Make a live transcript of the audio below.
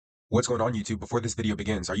What's going on, YouTube? Before this video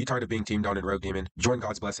begins, are you tired of being teamed on in rogue gaming? Join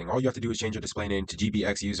God's Blessing. All you have to do is change your display name to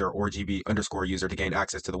GBX-user or GB_user to gain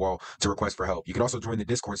access to the wall to request for help. You can also join the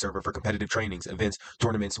Discord server for competitive trainings, events,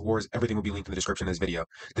 tournaments, wars. Everything will be linked in the description of this video.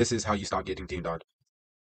 This is how you stop getting teamed on.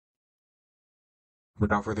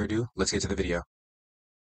 Without further ado, let's get to the video.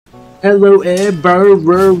 Hello everybody,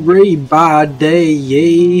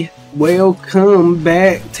 welcome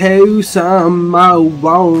back to some more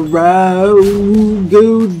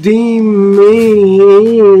Good Demon.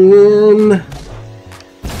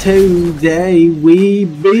 Today we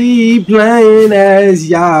be playing as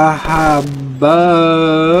Yahaba.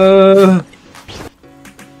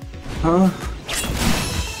 Huh?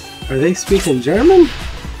 Are they speaking German?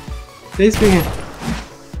 They speaking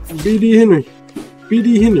BD Henry.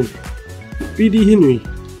 BD Henry. BD Henry.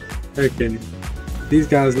 Okay. These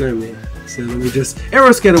guys know me. So let me just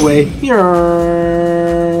aerosket away.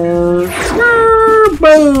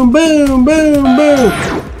 Boom, boom, boom, boom.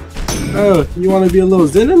 Oh, you want to be a little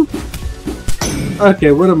Zenon?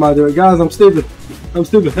 Okay, what am I doing? Guys, I'm stupid. I'm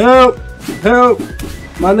stupid. Help! Help!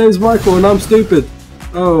 My name's Michael and I'm stupid.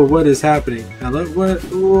 Oh, what is happening? Hello?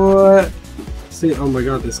 What? See, oh my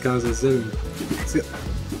god, this guy's a Zenon.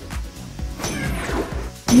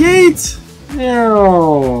 Yeet!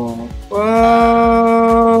 Ew. Whoa!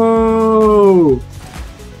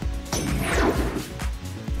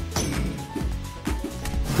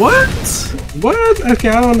 What? What? Okay,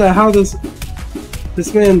 I don't know how this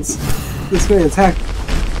man's hacking.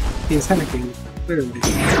 He's hacking, clearly.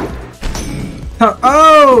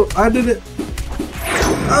 Oh! I did it!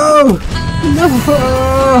 Oh!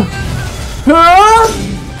 No!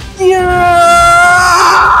 Yeah!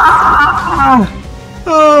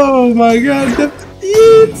 Oh my god,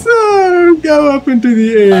 go up into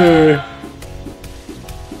the air.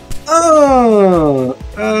 Oh,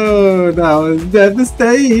 that was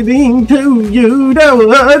devastating to you. That was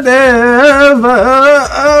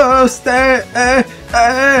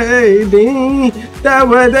devastating. That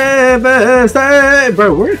was devastating.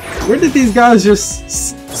 Bro, where did these guys just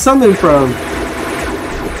summon from?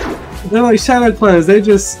 They're like shadow clones. They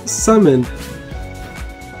just summoned.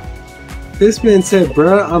 This man said,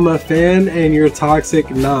 bruh, I'm a fan and you're toxic.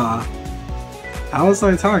 Nah. How was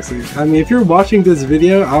I toxic? I mean, if you're watching this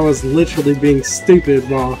video, I was literally being stupid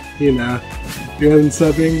while, you know, you're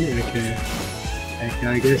unsubbing. Okay. Okay,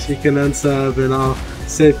 I guess you can unsub and I'll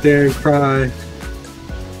sit there and cry.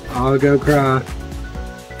 I'll go cry.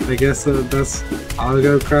 I guess I'll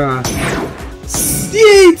go cry.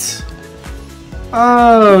 Yeet!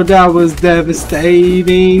 Oh, that was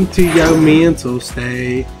devastating to your mental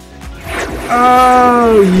state.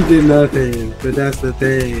 Oh, you did nothing, but that's the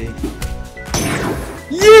thing.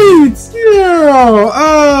 Yeet! Yeah!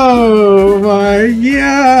 Oh my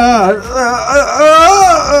god!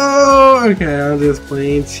 Okay, I'm just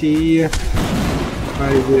playing chi. I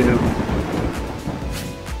will.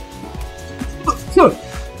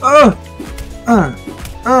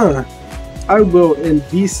 I will in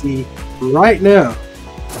DC right now.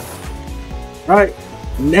 Right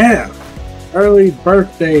now. Early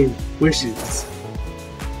birthday wishes.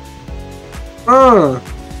 Are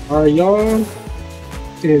y'all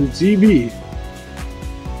in GB?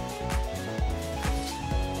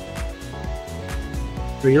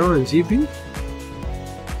 Are y'all in GB?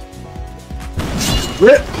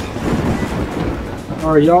 RIP!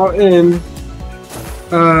 Are y'all in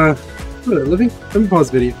let me pause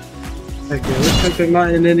the video. Okay, looks like they're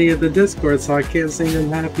not in any of the Discord, so I can't sing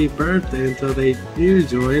them happy birthday until they do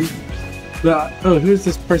join. But, oh, who's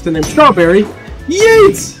this person named Strawberry?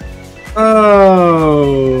 Yeet!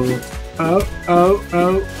 Oh. Oh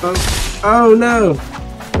no.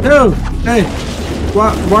 No! Hey! Why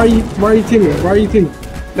are you teaming? Why are you teaming?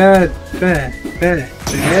 Bad.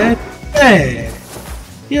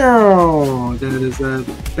 Yo, that is a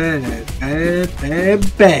bad.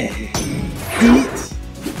 Heat.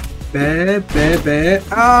 Bad.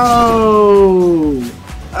 Oh!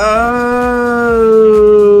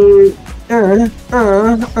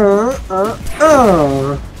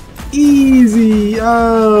 Easy.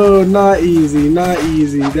 Oh, not easy.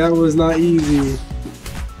 That was not easy.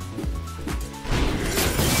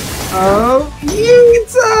 Oh,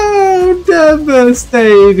 it's so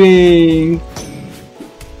devastating.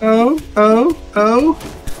 Oh,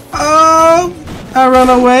 I run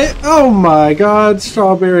away. Oh my god,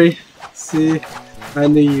 Strawberry. See, I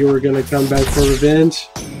knew you were gonna come back for revenge.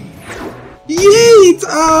 Yeet!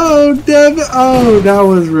 Oh, Devin! Oh, that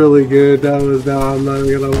was really good. I'm not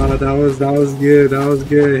gonna lie. That was good. That was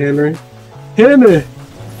good, Henry.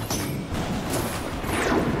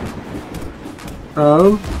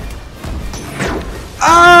 Oh.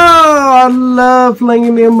 I love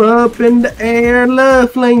flinging them up in the air.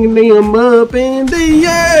 Love flinging them up in the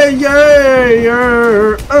air.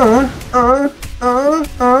 Yeah.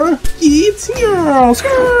 It's yours.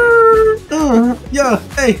 Yeah.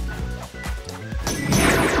 Hey.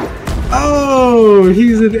 Oh,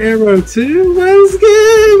 he's an arrow too. Let's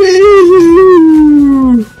give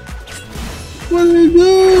it. What did he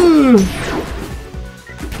do?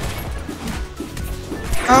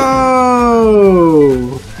 Oh.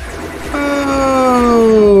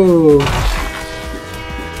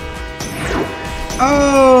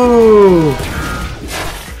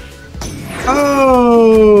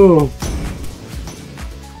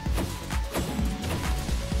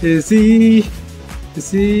 Is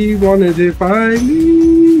he wanted to find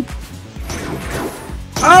me?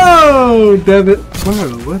 Oh, David.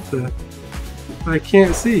 Whoa, what the? I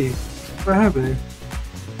can't see. What happened?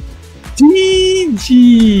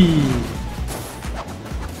 GG.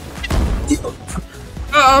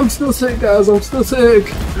 I'm still sick, guys. I'm still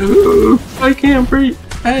sick. I can't breathe.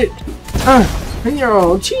 Hey.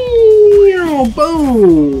 Yo, chill,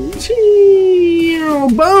 boom. Chill,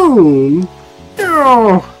 boom.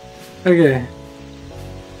 Yo. Okay.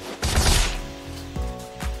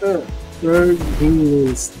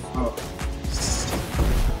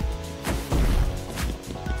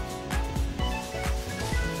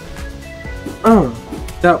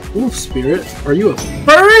 That wolf spirit. Are you a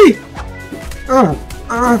furry?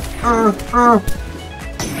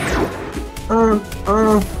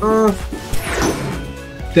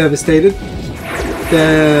 Devastated.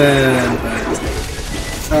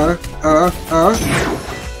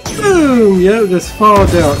 Boom! Yep, just fall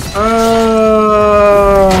down.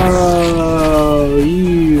 Oh,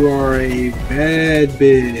 you are a bad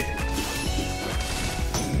bitch.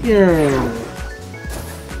 Yeah.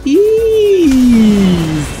 Easy.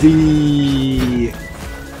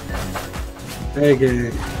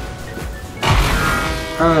 Okay.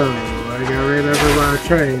 Oh, I got ran over by a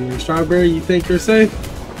train. Strawberry, you think you're safe?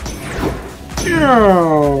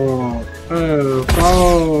 Oh,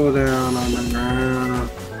 fall down on the ground.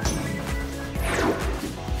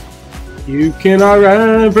 You cannot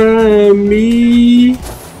run from me.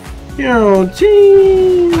 Yo,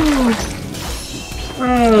 chill.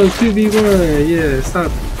 Oh, 2v1. Yeah,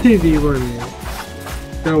 stop 2v1.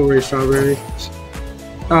 Don't worry, Strawberry.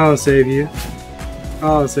 I'll save you.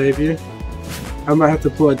 I'll save you. I might have to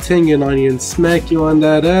pull a Tengen on you and smack you on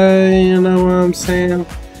that A, you know what I'm saying?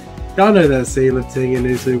 Y'all know that scene of Tengen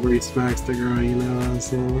usually where he smacks the girl, you know what I'm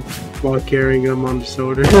saying? While carrying him on the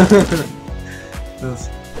shoulder.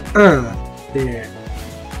 Yeah.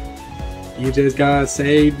 You just gotta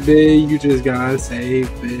save me, you just gotta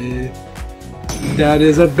save me. That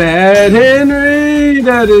is a bad Henry!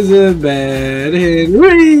 That is a bad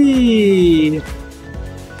Henry!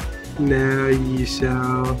 Now you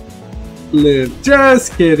shall live.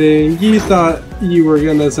 Just kidding. You thought you were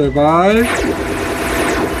gonna survive?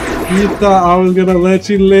 You thought I was gonna let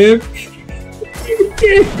you live?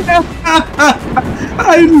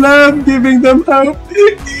 I love giving them hope.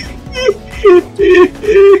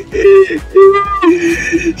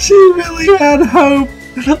 She really had hope.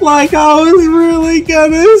 Like I was really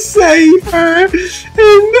gonna save her, and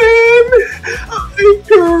then I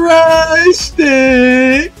crushed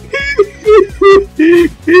it.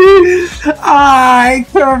 I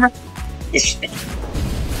crushed it.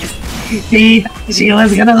 She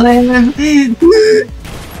was gonna live.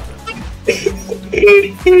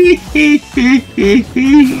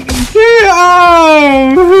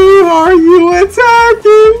 Oh, who are you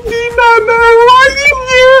attacking? Do you not know why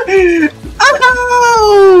you're here?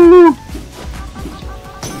 Oh!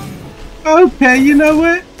 Okay, you know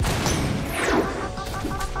what?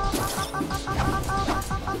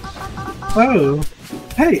 Oh.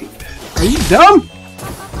 Hey, are you dumb?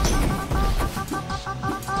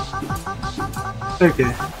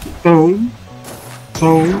 Okay. Boom.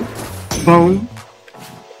 Boom. Boom.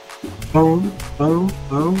 Boom. Boom.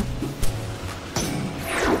 Boom.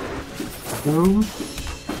 Boom.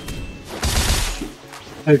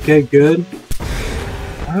 Okay, good.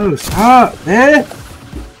 Oh, stop, man!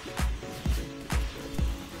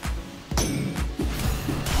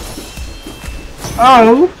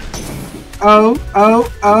 Oh! Oh, oh,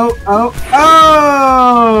 oh, oh,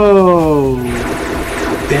 oh!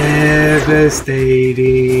 Devastating.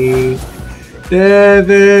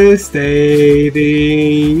 Devastating.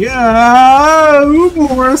 Oh,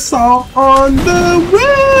 more salt on the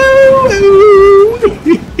wound.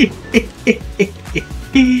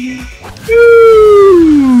 Ooh.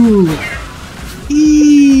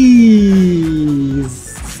 Easy.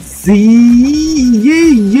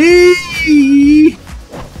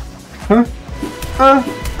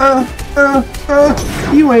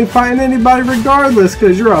 fighting anybody regardless,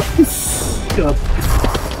 because you're a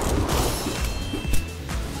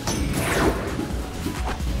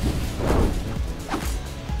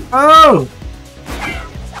Oh!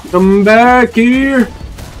 Come back here!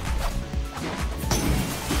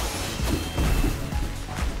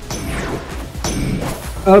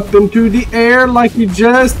 Up into the air like you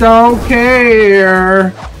just don't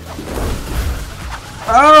care!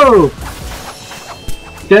 Oh!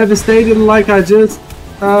 Devastated like I just...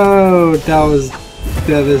 Oh, that was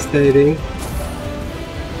devastating.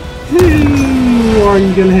 Ooh, are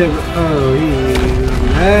you gonna hit... Oh,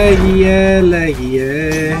 laggy, yeah, laggy,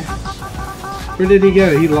 yeah. Where did he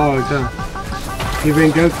go? He logged, huh?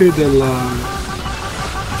 Even Goku then logged.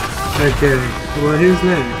 Okay, well, who's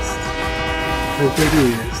next? I'm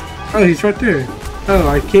confused. Oh, he's right there. Oh,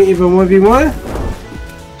 I can't even 1v1?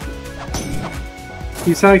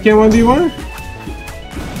 You said I can't 1v1?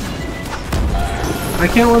 I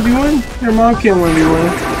can't 1v1? Your mom can't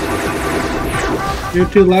 1v1. You're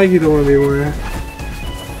too laggy to 1v1.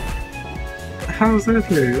 How's that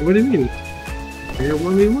fair? What do you mean? Fair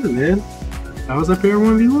 1v1, man. That was a fair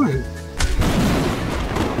 1v1.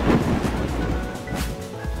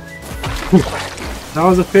 That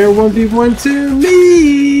was a fair 1v1 to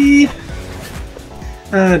me!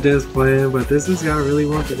 I'm just playing, but this is guy really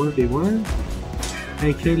want the 1v1?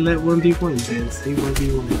 AK let 1v1 then, see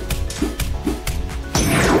 1v1.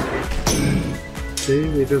 See,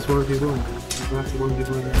 we just 1v1. Not the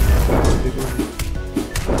 1v1.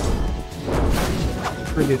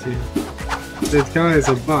 Look at you. This guy is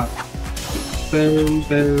a bot. Boom,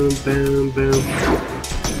 boom, boom, boom.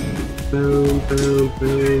 Boom, boom,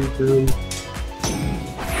 boom, boom.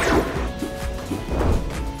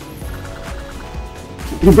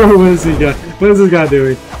 Bro, what is he got? What is this guy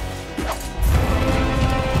doing?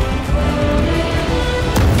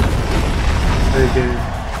 Okay.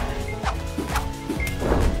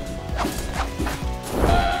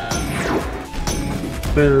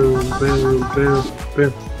 Boom, boom, boom,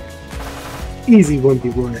 boom. Easy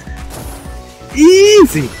 1v1.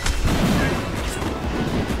 Easy!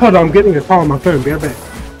 Hold on, I'm getting a call on my phone. Be right back.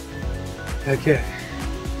 Okay.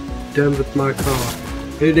 Done with my call.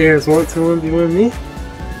 Who dares want to 1v1 me?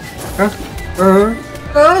 Huh?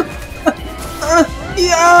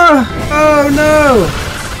 Yeah! Oh no!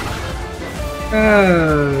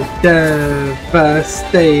 Oh, devastated.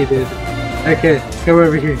 Okay, come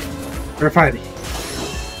over here. We're fighting.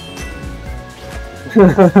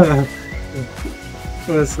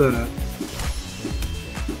 What's up?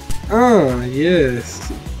 Oh,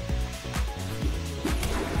 yes.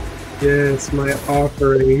 Yes, my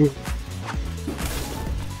offering.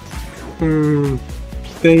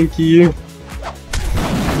 Thank you.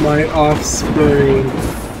 My offspring.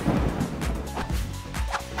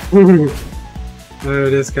 Oh,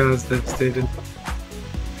 this guy's devastated.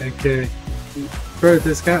 Okay. Bro,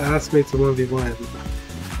 this guy asked me to 1v1.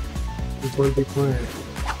 He's 1v1.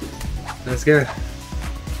 Let's go.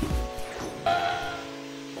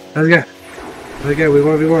 Let's go. Let's go, we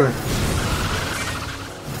 1v1.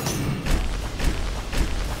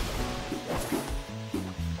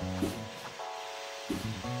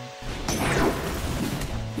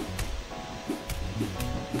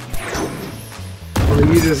 Oh,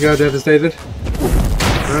 you just got devastated.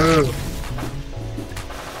 Oh.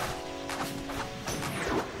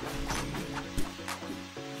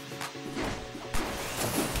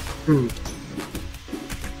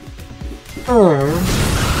 Oh.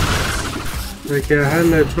 Okay, I had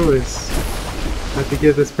no choice. I have to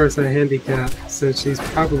give this person a handicap, since she's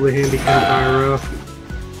probably handicapped IRL.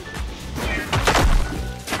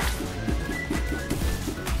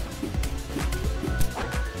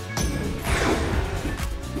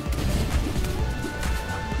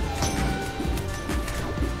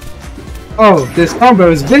 Oh, this combo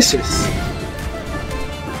is vicious!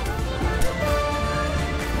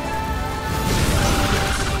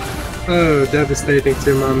 Oh, devastating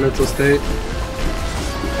to my mental state.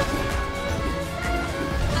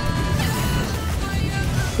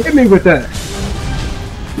 Hit me with that!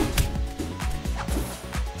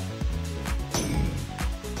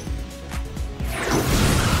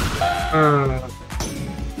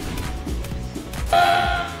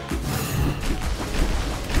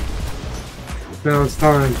 Now it's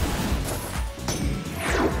time.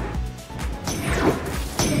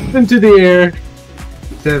 Into the air.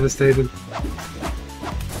 Devastated.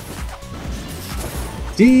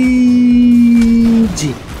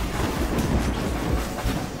 GG.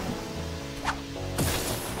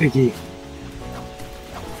 Iggy.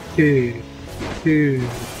 Two.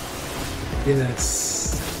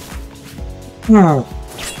 Yes. Oh.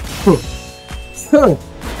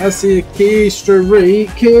 I see a key straight,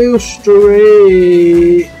 kill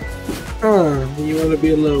straight. You want to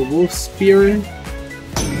be a little wolf spirit?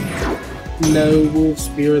 No wolf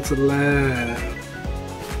spirits allowed.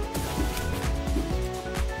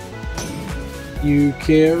 You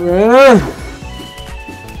can't run.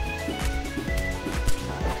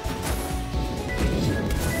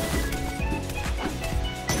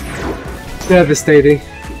 Devastating.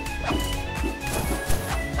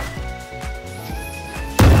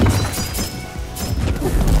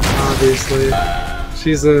 Obviously,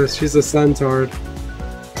 she's a suntard.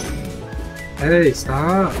 Hey,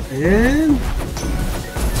 stop, man.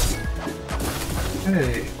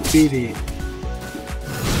 Hey, BD.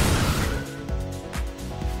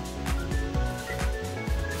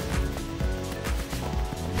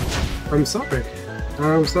 I'm sorry.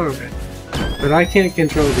 I'm sorry. But I can't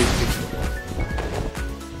control these people.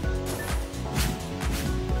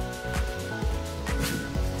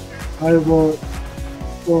 I won't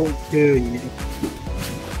kill you.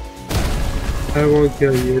 I won't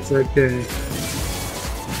kill you, it's okay.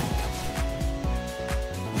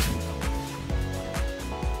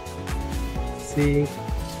 See?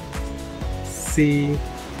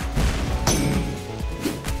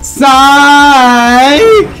 Psych!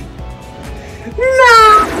 No!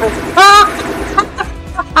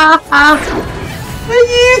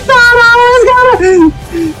 You thought I was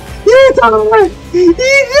gonna... You thought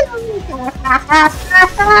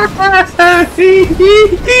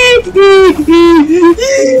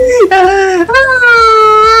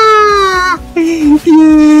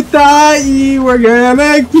you thought you were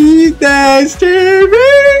gonna keep that straight.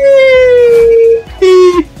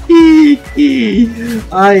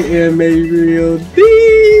 I am a real demon.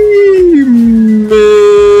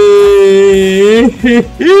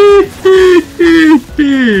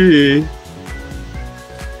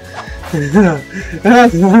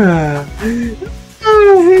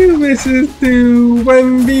 Who wishes to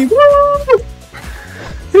 1v1?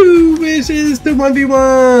 Who wishes to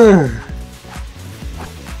 1v1?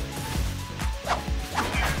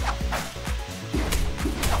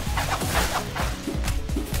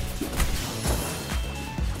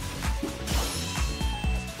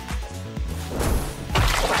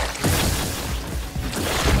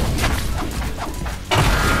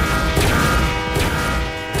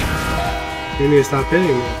 You need to stop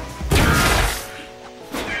hitting me.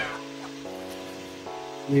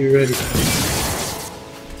 You ready?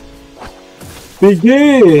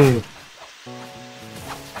 Begin!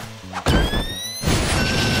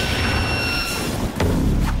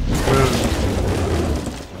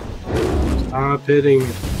 Stop hitting me.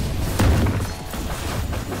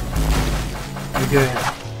 Okay.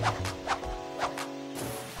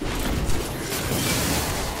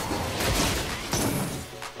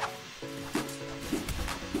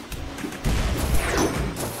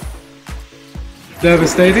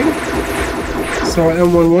 Devastating. Saw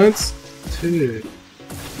M1 once. 2.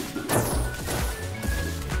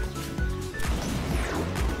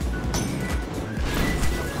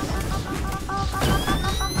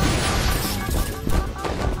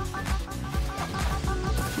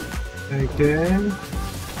 Okay.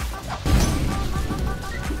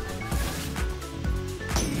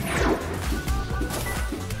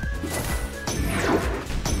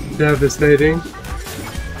 Devastating.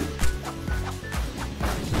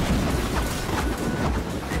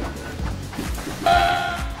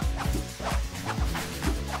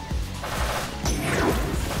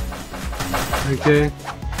 Okay.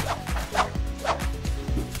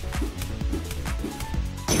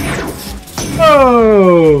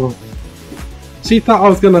 Oh! She thought I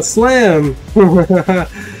was gonna slam!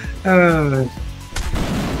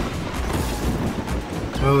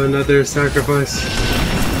 Oh, another sacrifice.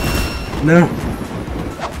 No!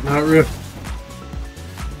 Not real.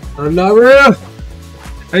 I'm not real!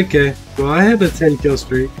 Okay, well I had a 10 kill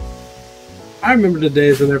streak. I remember the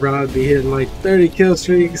days whenever I'd be hitting like 30 kill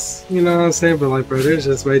streaks, you know what I'm saying? But like, bro, there's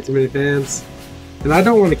just way too many fans. And I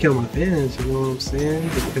don't want to kill my fans, you know what I'm saying?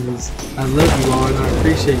 Because I love you all and I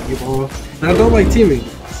appreciate you all. And I don't like teaming.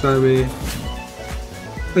 So I mean,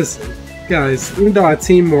 listen, guys, even though I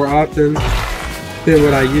team more often than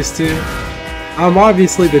what I used to, I'm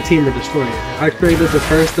obviously the teamer destroyer. I created the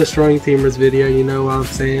first destroying teamers video, you know what I'm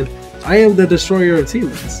saying? I am the destroyer of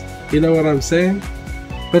teamers, you know what I'm saying?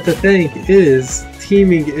 But the thing is,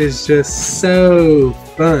 teaming is just so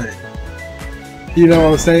fun. You know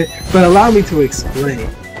what I'm saying? But allow me to explain.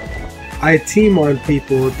 I team on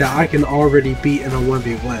people that I can already beat in a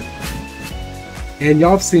 1v1. And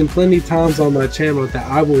y'all have seen plenty of times on my channel that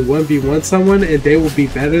I will 1v1 someone and they will be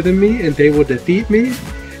better than me and they will defeat me.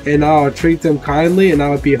 and I'll treat them kindly, and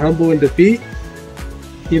I'll be humble in defeat.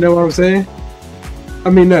 You know what I'm saying? I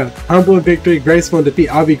mean, no, humble in victory, graceful in defeat.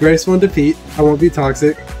 I'll be graceful in defeat. I won't be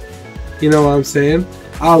toxic. You know what I'm saying?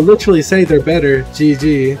 I'll literally say they're better,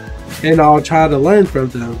 GG, and I'll try to learn from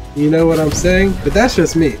them. You know what I'm saying? But that's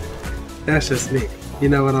just me. That's just me. You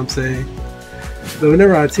know what I'm saying? But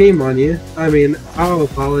whenever I team on you, I mean, I'll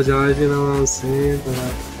apologize, you know what I'm saying? But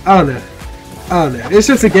I don't know. I don't know. It's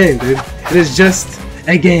just a game, dude. It is just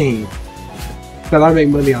a game. But I make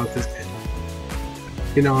money off this game.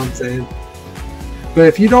 You know what I'm saying? But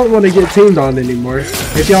if you don't want to get teamed on anymore,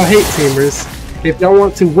 if y'all hate teamers, if y'all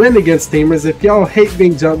want to win against teamers, if y'all hate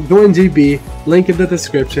being jumped, join GB. Link in the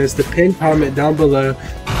description. It's the pinned comment down below.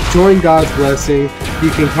 Join God's Blessing. You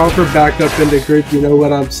can call for backup in the group. You know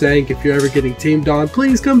what I'm saying. If you're ever getting teamed on,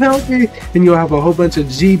 please come help me. And you'll have a whole bunch of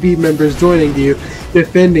GB members joining you,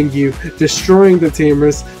 defending you, destroying the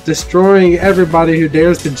teamers, destroying everybody who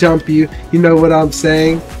dares to jump you. You know what I'm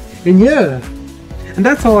saying. And yeah, and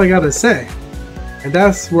that's all I gotta say. And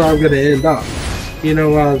that's where I'm gonna end up. You know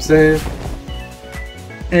what I'm saying.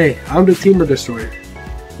 Hey, I'm the Teamer Destroyer.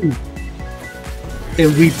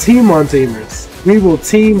 And we team on teamers. We will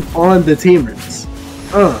team on the teamers.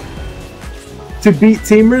 To beat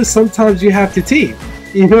teamers, sometimes you have to team.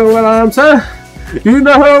 You know what I'm saying? You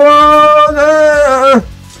know what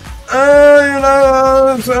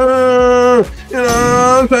I'm saying? You know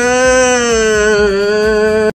what I'm saying?